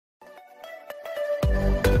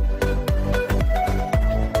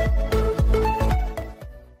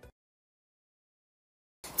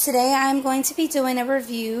Today I'm going to be doing a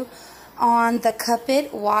review on the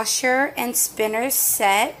KUPPET washer and spinner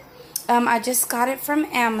set. I just got it from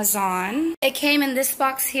Amazon. It came in this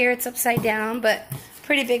box here. It's upside down, but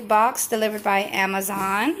pretty big box delivered by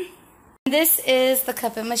Amazon. This is the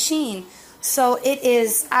KUPPET machine. So it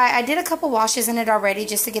is, I did a couple washes in it already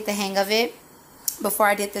just to get the hang of it before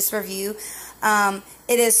I did this review.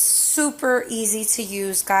 It is super easy to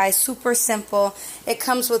use, guys. Super simple. It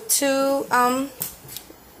comes with two,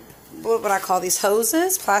 what would I call these,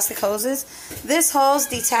 hoses? Plastic hoses. This hose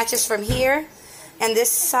detaches from here, and this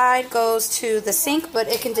side goes to the sink, but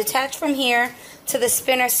it can detach from here to the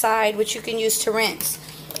spinner side, which you can use to rinse.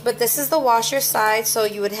 But this is the washer side, so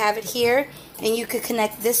you would have it here, and you could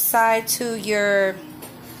connect this side to your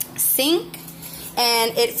sink,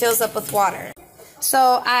 and it fills up with water.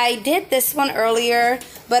 So I did this one earlier,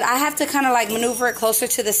 but I have to kind of like maneuver it closer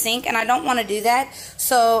to the sink, and I don't want to do that.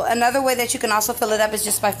 So another way that you can also fill it up is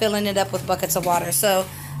just by filling it up with buckets of water. So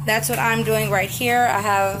that's what I'm doing right here. I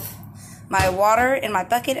have my water in my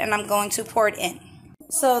bucket, and I'm going to pour it in.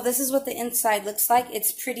 So this is what the inside looks like.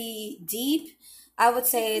 It's pretty deep. I would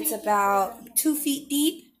say it's about 2 feet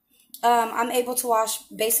deep. I'm able to wash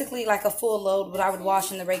basically like a full load what I would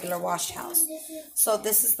wash in the regular wash house. So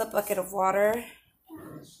this is the bucket of water.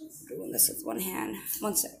 I'm doing this with one hand.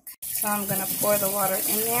 One sec. So I'm going to pour the water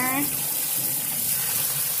in there.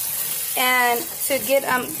 And to get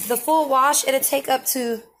the full wash, it'll take up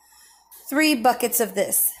to 3 buckets of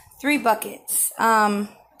this. 3 buckets. And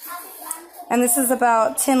this is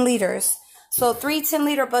about 10 liters. So 3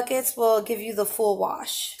 10-liter buckets will give you the full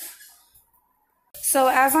wash. So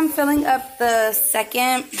as I'm filling up the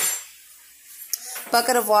second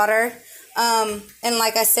bucket of water, and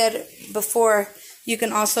like I said before, you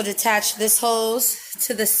can also detach this hose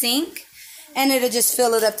to the sink, and it'll just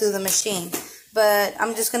fill it up through the machine. But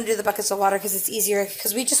I'm just going to do the buckets of water because it's easier,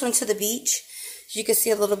 because we just went to the beach. As you can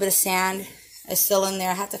see, a little bit of sand is still in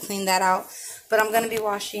there. I have to clean that out. But I'm going to be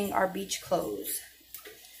washing our beach clothes.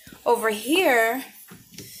 Over here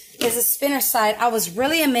is a spinner side. I was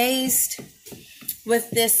really amazed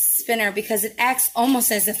with this spinner because it acts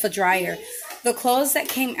almost as if a dryer. The clothes that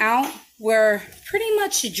came out were pretty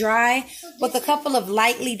much dry with a couple of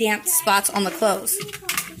lightly damp spots on the clothes.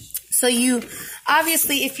 So you,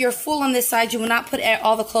 obviously, if you're full on this side, you will not put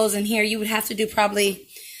all the clothes in here. You would have to do probably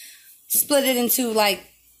split it into like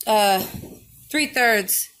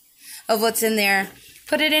 3/3 of what's in there.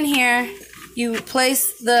 Put it in here. You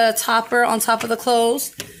place the topper on top of the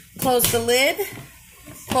clothes, close the lid,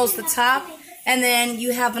 close the top, and then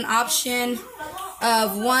you have an option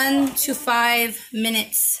of 1 to 5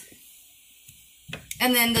 minutes.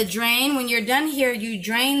 And then the drain, when you're done here, you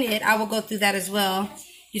drain it. I will go through that as well.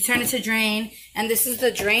 You turn it to drain, and this is the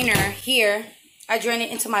drainer here. I drain it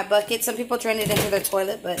into my bucket. Some people drain it into their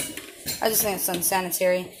toilet, but I just think it's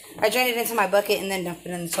unsanitary. I drain it into my bucket and then dump it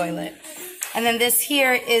in the toilet. And then this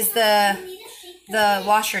here is the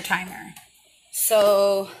washer timer.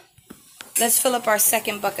 So let's fill up our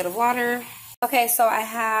second bucket of water. Okay, so I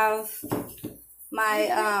have my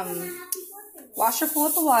washer full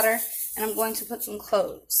of the water, and I'm going to put some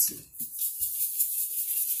clothes.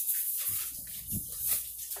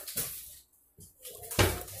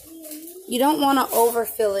 You don't want to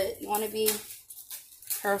overfill it. You want to be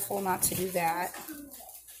careful not to do that.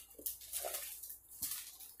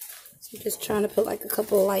 So I'm just trying to put like a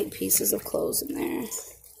couple of light pieces of clothes in there.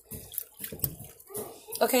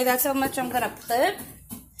 Okay, that's how much I'm going to put.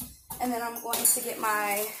 And then I'm going to get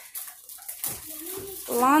my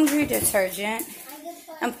laundry detergent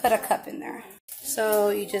and put a cup in there. So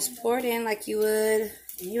you just pour it in like you would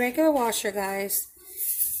in your regular washer, guys.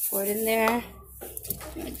 Pour it in there.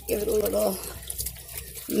 Give it a little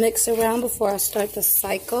mix around before I start the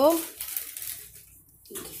cycle.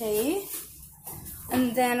 Okay.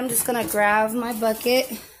 And then I'm just going to grab my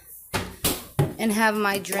bucket and have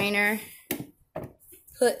my drainer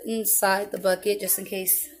put inside the bucket just in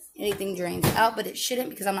case anything drains out, but it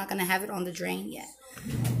shouldn't because I'm not going to have it on the drain yet.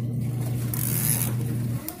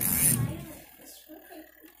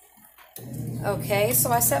 Okay,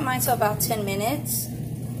 so I set mine to about 10 minutes,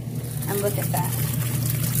 and look at that.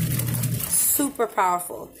 Super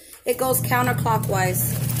powerful. It goes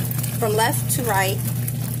counterclockwise from left to right.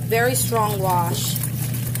 Very strong wash.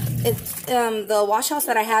 It's the wash house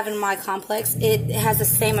that I have in my complex, it has the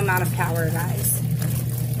same amount of power, guys.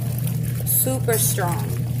 Super strong.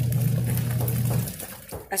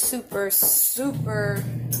 I super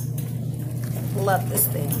love this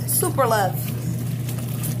thing. Super love.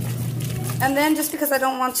 And then just because I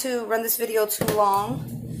don't want to run this video too long,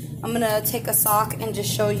 I'm going to take a sock and just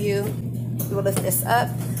show you. We'll lift this up.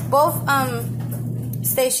 Both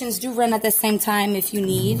stations do run at the same time if you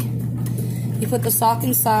need. You put the sock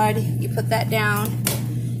inside, you put that down,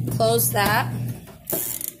 close that.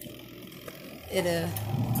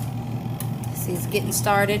 See, it's getting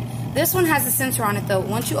started. This one has a sensor on it though.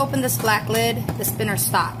 Once you open this black lid, the spinner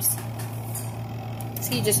stops.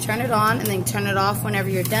 So you just turn it on and then turn it off whenever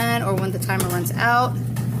you're done or when the timer runs out.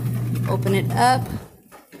 Open it up,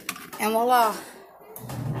 and voila,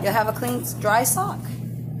 you'll have a clean, dry sock.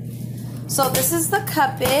 So this is the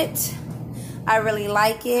KUPPET. I really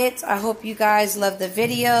like it. I hope you guys love the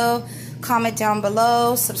video. Comment down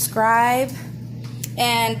below, subscribe.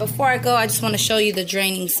 And before I go, I just want to show you the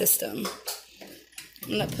draining system. I'm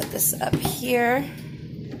going to put this up here.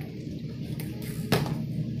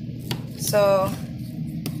 So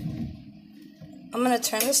I'm going to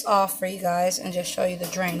turn this off for you guys and just show you the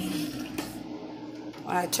draining.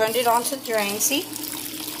 When I turned it on to drain, see?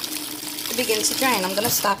 It begins to drain. I'm going to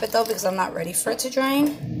stop it though because I'm not ready for it to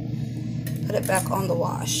drain. Put it back on the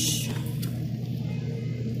wash.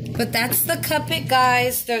 But that's the KUPPET,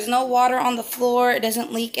 guys. There's no water on the floor. It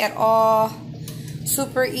doesn't leak at all.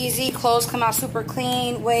 Super easy. Clothes come out super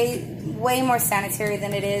clean. Way more sanitary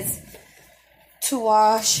than it is to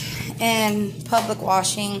wash and public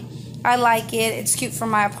washing. I like it. It's cute for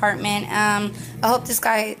my apartment. I hope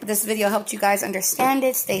this video helped you guys understand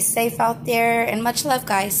it. Stay safe out there. And much love,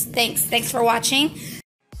 guys. Thanks for watching.